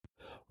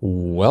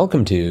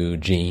Welcome to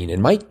Gene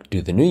and Mike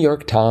do the New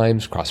York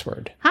Times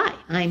crossword. Hi,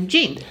 I'm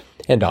Jean.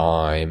 And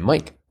I'm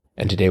Mike.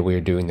 And today we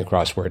are doing the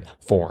crossword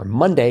for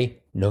Monday,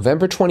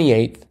 November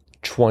 28th,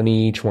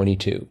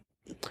 2022.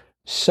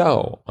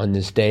 So, on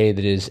this day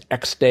that is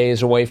X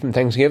days away from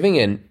Thanksgiving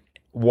and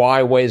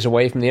Y ways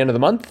away from the end of the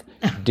month,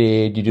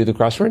 did you do the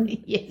crossword?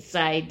 Yes,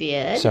 I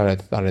did. So I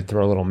thought I'd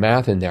throw a little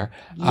math in there.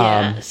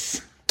 Yes.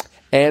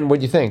 And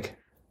what'd you think?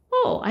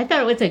 Oh, I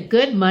thought it was a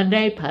good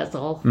Monday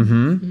puzzle.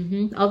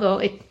 Although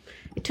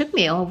it took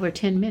me over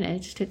 10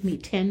 minutes. It took me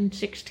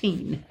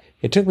 10:16.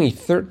 It took me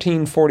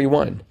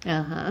 13:41.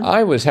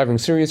 I was having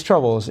serious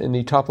troubles in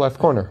the top left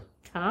corner.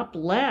 Top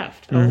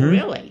left. Oh,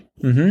 really?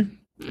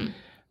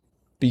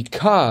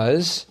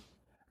 Because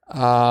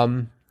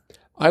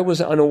I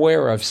was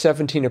unaware of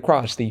 17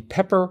 across, the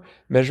pepper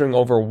measuring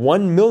over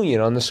 1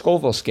 million on the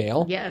Scoville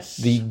scale. Yes.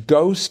 The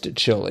ghost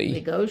chili. The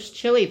ghost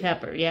chili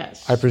pepper,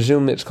 yes. I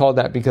presume it's called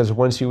that because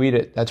once you eat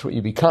it, that's what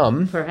you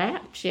become.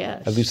 Perhaps,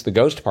 yes. At least the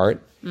ghost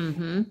part.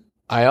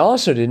 I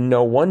also didn't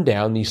know one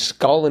down, the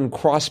Skull and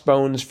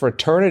Crossbones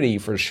Fraternity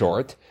for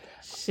short.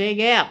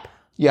 SIGEP.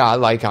 Yeah,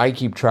 like I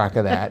keep track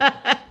of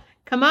that.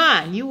 Come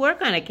on, you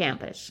work on a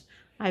campus.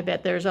 I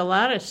bet there's a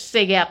lot of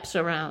SIGEPs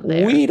around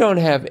there. We don't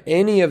have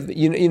any of the,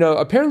 you know,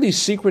 apparently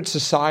secret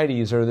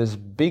societies are this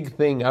big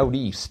thing out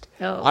east.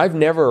 Oh. I've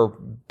never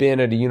been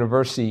at a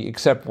university,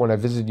 except when I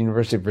visited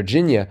University of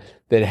Virginia,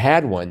 that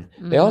had one.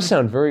 They all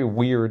sound very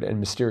weird and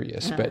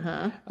mysterious. But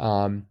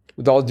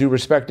with all due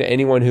respect to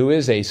anyone who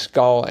is a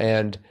Skull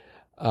and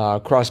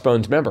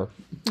Crossbones member.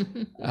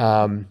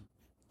 And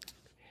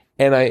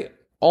I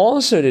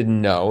also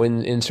didn't know,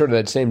 in sort of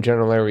that same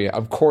general area,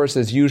 of course,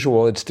 as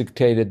usual, it's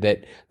dictated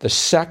that the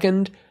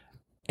second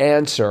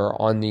answer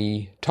on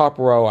the top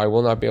row I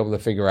will not be able to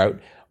figure out.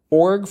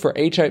 Org for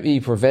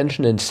HIV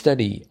Prevention and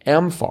Study,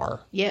 AMFAR.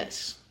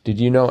 Yes. Did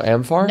you know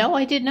AMFAR? No,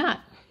 I did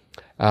not.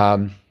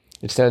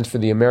 It stands for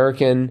the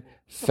American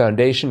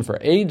Foundation for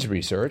AIDS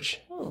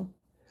Research. Oh.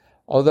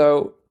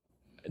 Although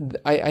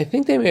I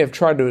think they may have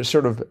tried to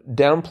sort of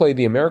downplay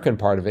the American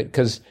part of it,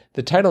 because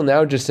the title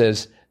now just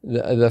says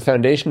the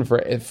Foundation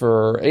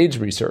for AIDS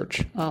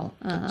Research. Oh,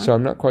 So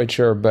I'm not quite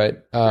sure,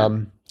 but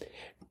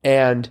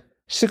and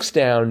 6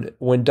 down,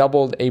 when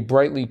doubled, a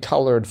brightly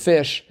colored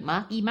fish.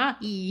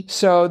 Mahi.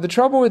 So the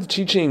trouble with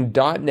teaching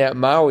 .NET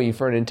MAUI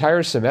for an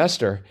entire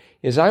semester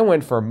is I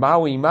went for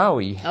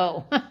Maui.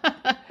 Oh.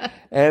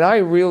 And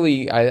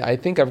I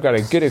think I've got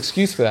a good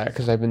excuse for that,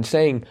 because I've been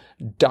saying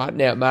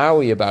 .NET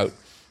MAUI about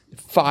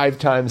 5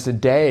 times a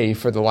day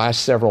for the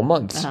last several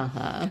months.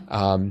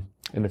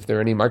 And if there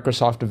are any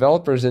Microsoft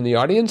developers in the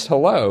audience,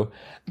 hello.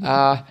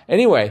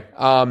 Anyway,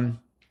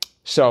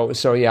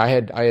 so yeah,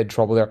 I had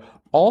trouble there.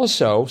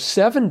 Also,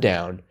 7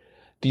 down,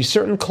 the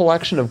certain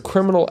collection of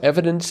criminal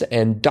evidence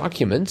and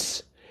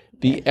documents,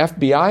 the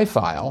FBI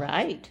file.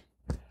 Right.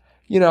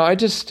 You know, I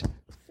just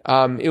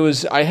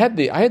I had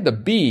the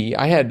B,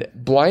 I had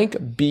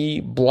blank B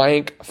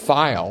blank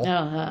file.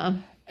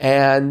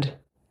 And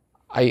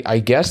I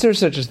guess there's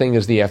such a thing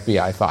as the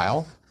FBI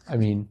file. I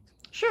mean,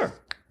 Sure.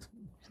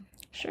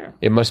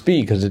 It must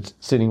be, because it's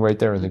sitting right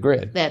there in the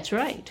grid. That's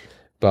right.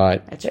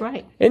 But That's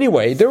right.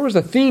 anyway, there was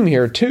a theme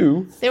here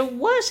too. There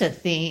was a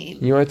theme.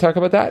 You want to talk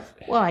about that?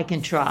 Well, I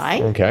can try.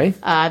 Okay.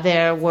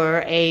 There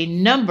were a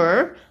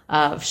number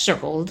of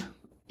circled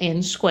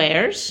in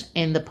squares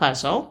in the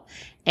puzzle,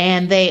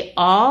 and they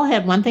all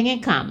had one thing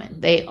in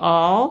common. They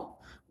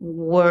all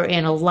were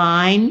in a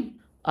line,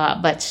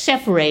 but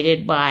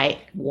separated by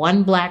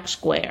one black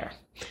square.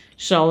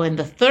 So in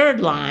the third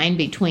line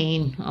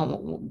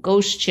between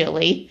Ghost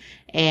Chili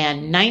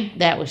and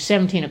that was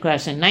 17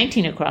 across, and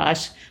 19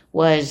 across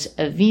was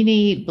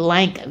Vini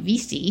blank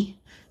Vici.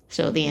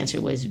 So the answer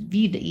was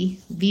Vidi,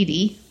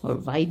 or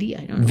Vidi,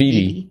 I don't know.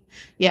 Vidi.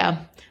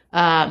 Yeah.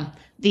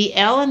 The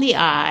L and the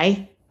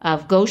I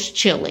of Ghost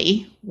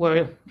Chili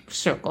were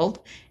circled,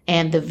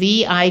 and the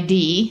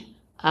VID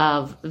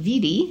of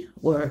Vidi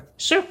were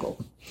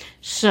circled.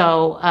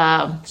 So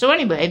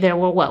anyway, there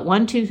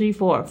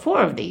were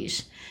four of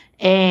these.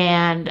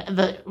 And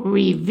the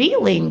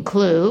revealing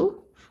clue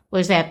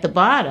was at the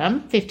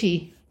bottom,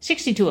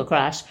 62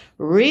 across,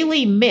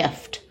 really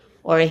miffed,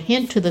 or a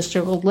hint to the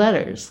circled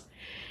letters.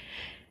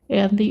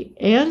 And the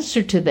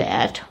answer to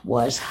that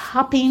was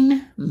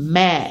hopping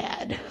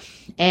mad.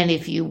 And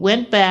if you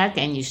went back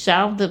and you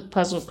solved the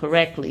puzzle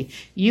correctly,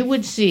 you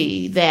would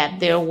see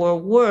that there were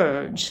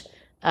words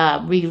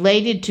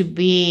related to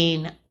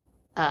being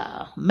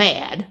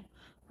mad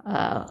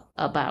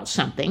about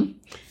something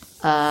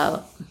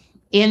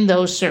in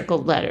those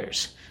circled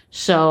letters.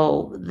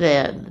 So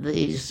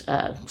these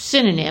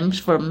synonyms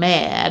for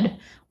mad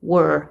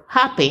were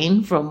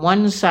hopping from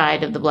one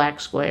side of the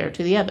black square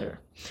to the other.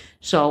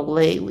 So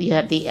we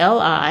have the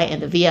LI and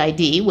the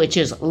VID, which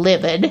is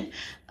livid,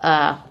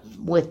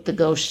 with the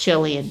Ghost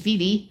Chili and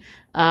Vidi,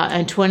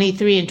 and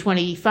 23 and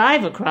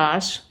 25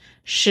 across,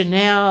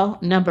 Chanel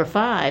number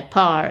 5,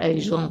 par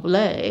exemple,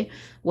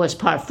 was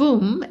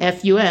parfum,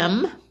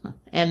 F-U-M,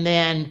 and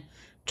then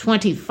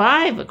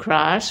 25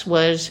 across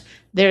was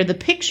they're the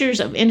pictures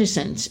of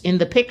innocence in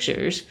the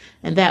pictures,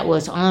 and that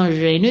was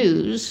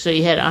ingénus, so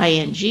you had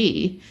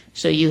ing,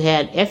 so you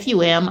had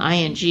fum,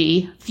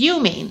 ing,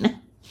 fuming.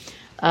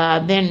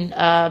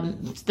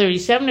 Then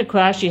 37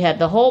 across, you had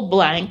the whole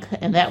blank,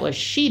 and that was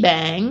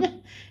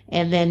shebang.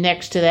 And then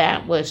next to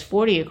that was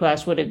 40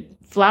 across, what did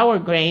flour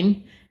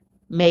grain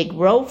make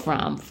row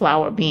from,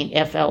 flour being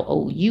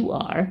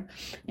flour,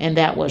 and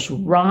that was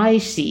rye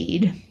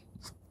seed.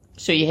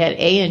 So you had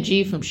A and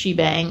G from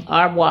shebang,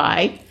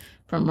 RY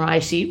from rye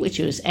seed, which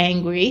was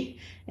angry.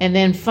 And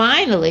then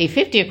finally,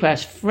 50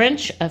 across,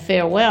 French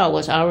farewell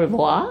was au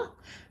revoir.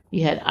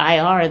 You had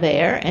IR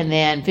there. And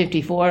then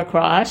 54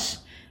 across,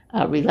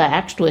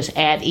 relaxed was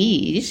at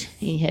ease.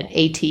 You had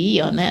AT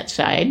on that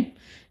side.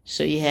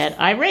 So you had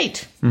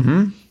irate,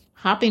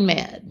 hopping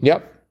mad.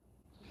 Yep.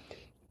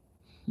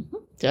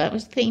 So that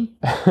was the theme.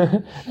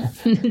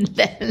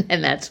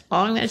 And that's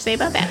all I'm going to say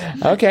about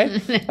that.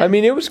 Okay. I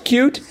mean, it was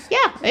cute.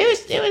 Yeah,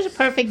 it was a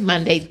perfect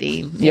Monday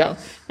theme. You know,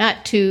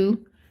 not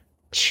too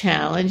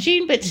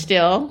challenging, but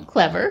still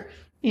clever.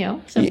 You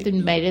know,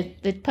 something made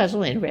the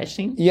puzzle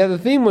interesting. Yeah, the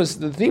theme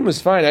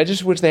was fine. I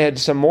just wish they had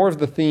some more of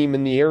the theme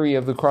in the area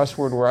of the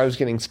crossword where I was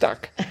getting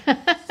stuck.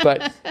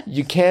 But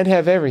you can't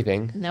have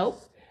everything. Nope.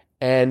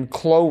 And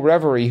Chloe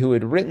Reverie, who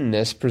had written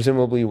this,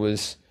 presumably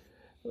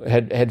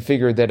had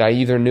figured that I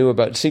either knew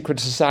about secret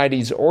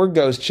societies or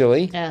ghost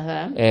chili,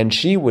 and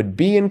she would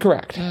be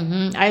incorrect.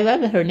 I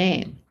love her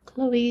name,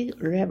 Chloe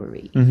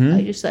Reverie.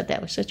 I just thought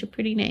that was such a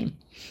pretty name.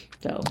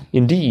 So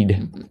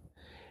indeed.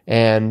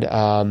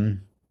 And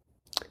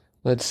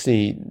let's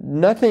see,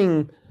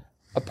 nothing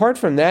apart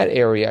from that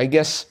area. I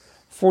guess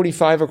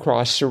 45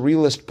 across,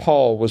 Surrealist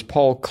Paul was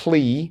Paul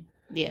Klee.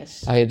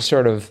 Yes, I had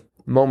sort of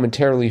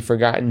momentarily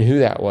forgotten who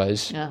that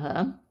was.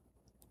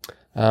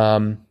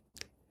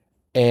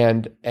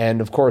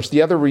 And of course,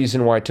 the other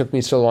reason why it took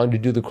me so long to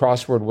do the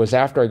crossword was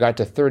after I got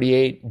to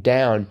 38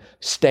 down,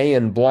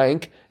 Stayin'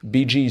 Blank,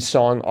 Bee Gees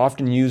song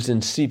often used in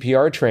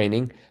CPR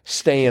training,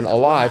 Stayin'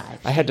 Alive.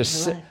 I had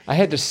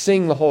to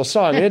sing the whole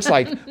song, and it's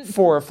like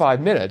 4 or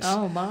 5 minutes.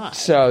 Oh my!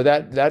 So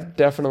that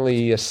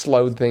definitely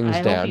slowed things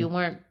down. I hope you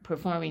weren't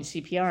performing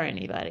CPR on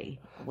anybody.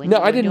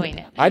 No, I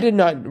didn't. I did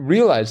not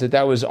realize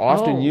that was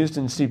often used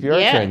in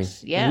CPR training.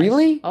 Yes.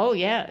 Really? Oh,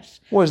 yes.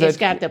 It's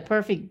got the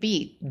perfect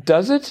beat.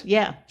 Does it?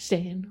 Yeah.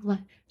 Staying alive.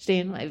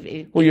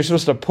 Well, you're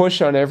supposed to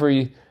push on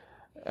every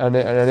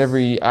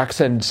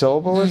accent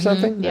syllable or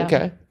something. Yeah.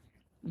 Okay.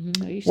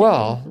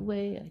 Well, the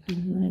way I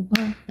do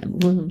my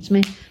wounds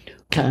me.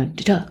 Time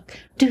to talk.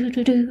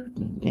 Do.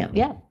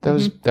 Yeah.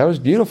 That was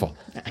beautiful.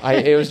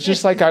 It was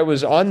just like I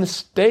was on the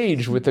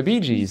stage with the Bee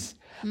Gees.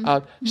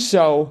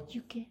 So.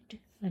 You can't do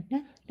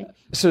nothing.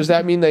 So does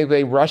that mean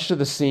they rush to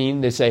the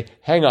scene? They say,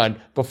 "Hang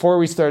on, before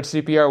we start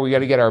CPR, we got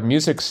to get our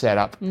music set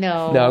up."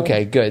 No.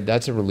 Okay, good.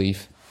 That's a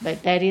relief.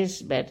 But that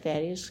is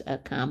a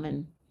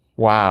common.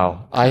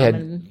 Wow,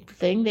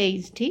 thing they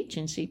teach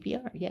in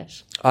CPR.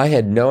 Yes. I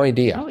had no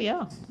idea. Oh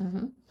yeah.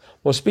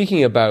 Well,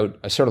 speaking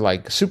about sort of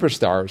like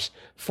superstars,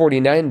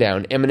 49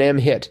 down,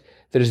 Eminem hit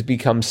that has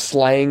become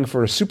slang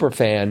for a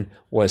superfan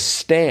was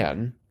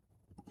Stan.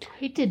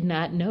 I did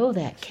not know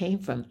that came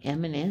from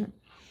Eminem.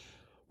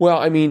 Well,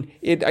 I mean,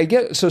 I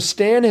get so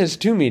Stan has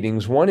two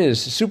meanings. One is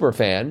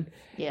superfan,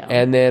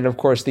 and then of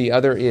course the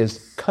other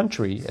is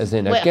country, as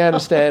in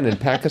Afghanistan and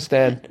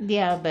Pakistan.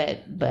 Yeah,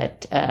 but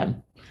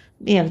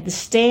the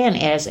Stan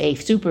as a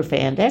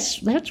superfan,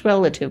 that's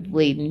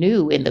relatively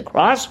new in the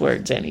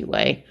crosswords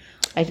anyway.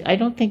 I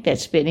don't think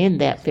that's been in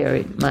that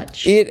very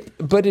much.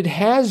 But it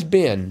has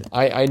been.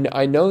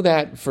 I know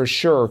that for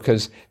sure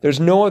because there's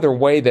no other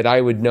way that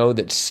I would know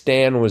that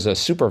Stan was a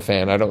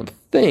superfan. I don't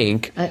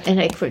think.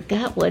 And I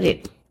forgot what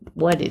it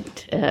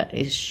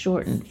is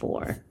shortened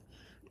for.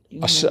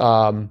 Let's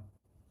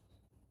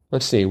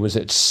see. Was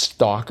it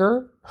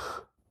stalker?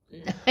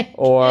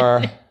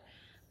 Or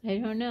I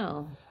don't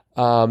know.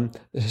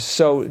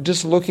 So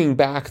just looking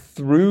back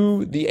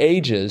through the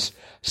ages,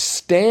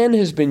 Stan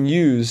has been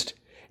used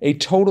a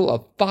total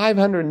of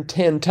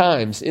 510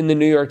 times in the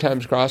New York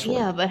Times crossword.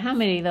 Yeah, but how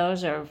many of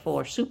those are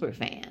for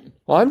superfan?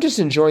 Well, I'm just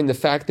enjoying the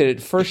fact that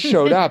it first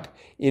showed up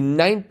in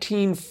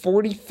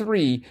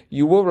 1943.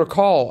 You will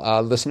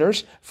recall,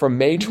 listeners, from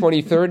May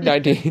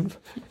 23rd,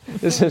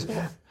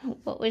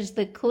 What was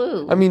the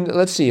clue? I mean,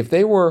 let's see. If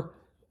they were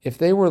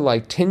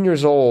like 10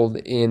 years old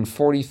in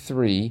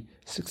 43,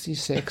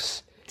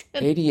 66,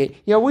 88.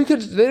 Yeah,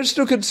 there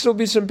could still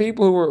be some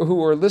people who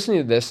were listening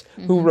to this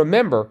who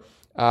remember.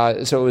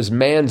 So it was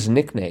Man's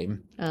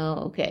nickname.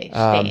 Oh, okay.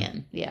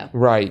 Stan. Yeah.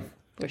 Right.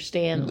 For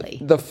Stanley.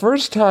 The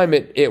first time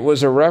it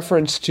was a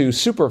reference to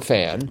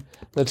superfan.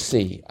 Let's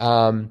see.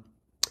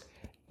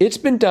 It's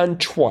been done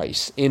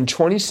twice. In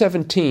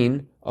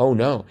 2017,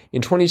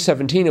 in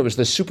 2017 it was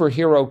the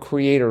superhero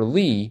creator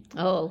Lee.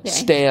 Oh, okay.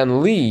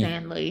 Stan Lee.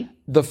 Stan Lee.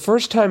 The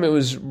first time it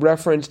was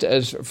referenced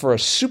as for a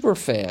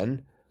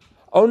superfan.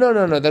 Oh,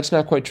 no, that's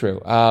not quite true.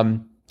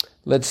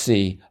 Let's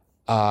see.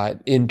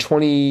 In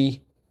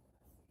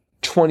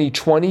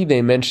 2020,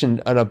 they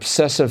mentioned an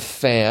obsessive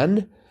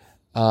fan.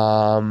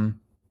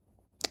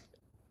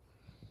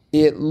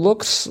 It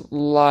looks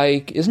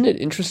like, isn't it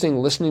interesting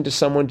listening to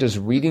someone just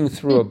reading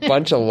through a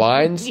bunch of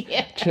lines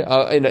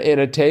in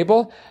a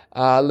table?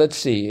 Let's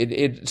see.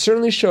 It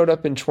certainly showed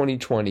up in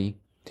 2020,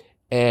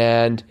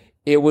 and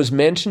it was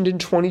mentioned in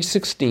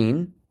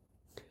 2016.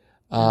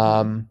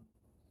 And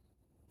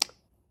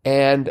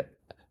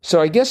so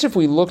I guess if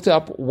we looked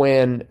up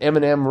when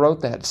Eminem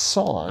wrote that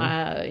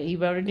song. He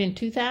wrote it in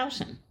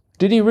 2000.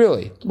 Did he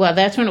really? Well,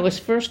 that's when it was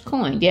first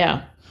coined,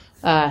 yeah.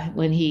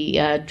 When he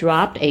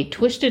dropped a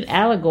twisted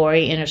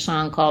allegory in a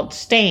song called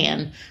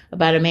Stan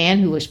about a man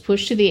who was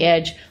pushed to the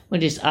edge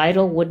when his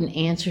idol wouldn't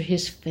answer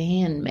his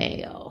fan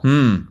mail.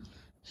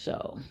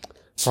 So,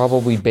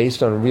 probably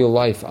based on real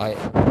life. It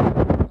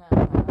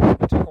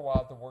took a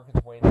while to work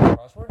its way into the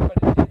crossword, but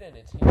it did, and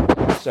it's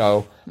here.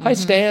 So, hi,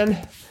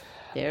 Stan.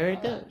 There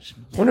it goes.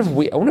 I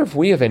wonder if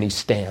we have any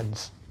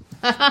Stans.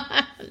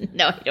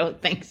 No, I don't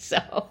think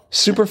so.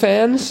 Super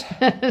fans?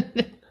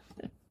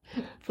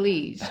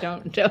 Please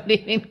don't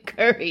even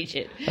encourage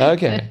it.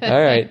 Okay,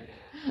 all right.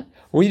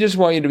 We just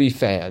want you to be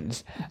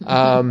fans.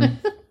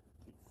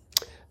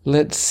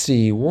 Let's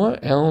see,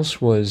 what else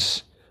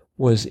was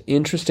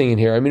interesting in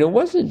here? I mean, it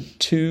wasn't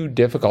too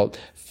difficult.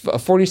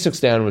 46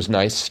 down was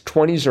nice.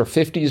 20s or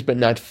 50s, but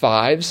not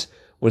 5s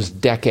was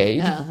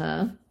decade.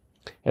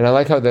 And I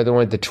like how the other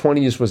one, the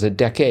 20s was a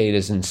decade,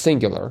 as in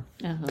singular.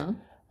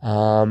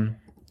 And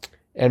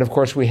of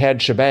course, we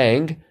had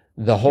shebang,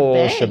 the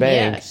whole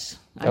shebang. Yes.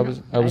 I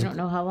don't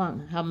know how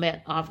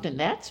often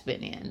that's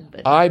been in.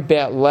 But I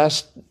bet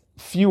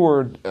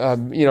fewer,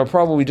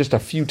 probably just a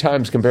few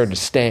times compared to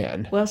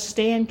Stan. Well,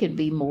 Stan could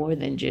be more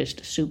than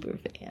just a super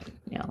fan.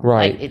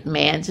 Right. Like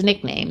man's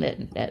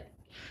nickname.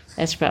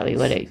 That's probably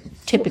what it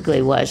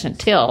typically was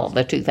until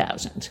the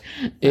 2000s.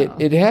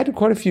 It had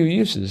quite a few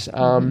uses.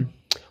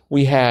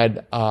 We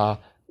had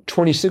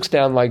 26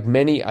 down, like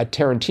many a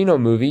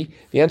Tarantino movie.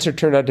 The answer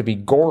turned out to be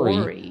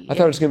gory. I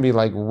thought it was going to be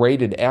like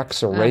rated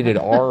X or rated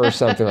R or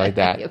something like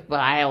that.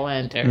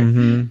 Violent or,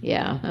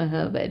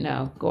 but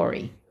no,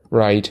 gory.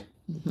 Right.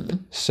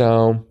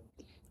 So,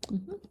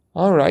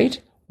 all right.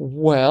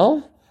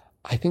 Well,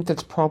 I think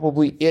that's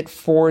probably it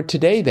for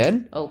today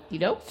then. Okie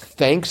doke.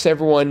 Thanks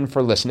everyone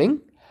for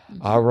listening.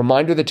 A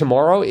reminder that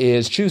tomorrow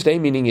is Tuesday,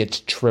 meaning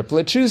it's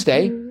Triplet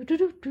Tuesday.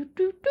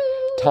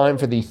 Time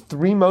for the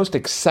 3 most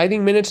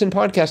exciting minutes in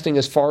podcasting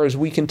as far as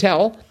we can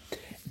tell.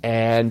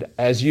 And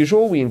as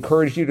usual, we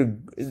encourage you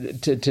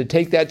to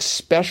take that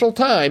special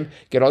time,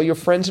 get all your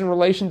friends and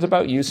relations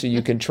about you so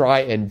you can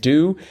try and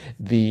do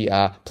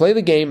play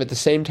the game at the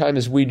same time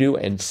as we do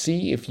and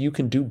see if you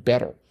can do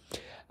better.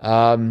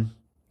 And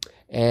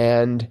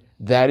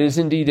that is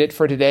indeed it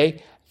for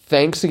today.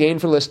 Thanks again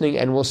for listening,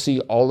 and we'll see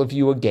all of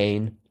you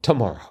again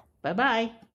tomorrow. Bye-bye.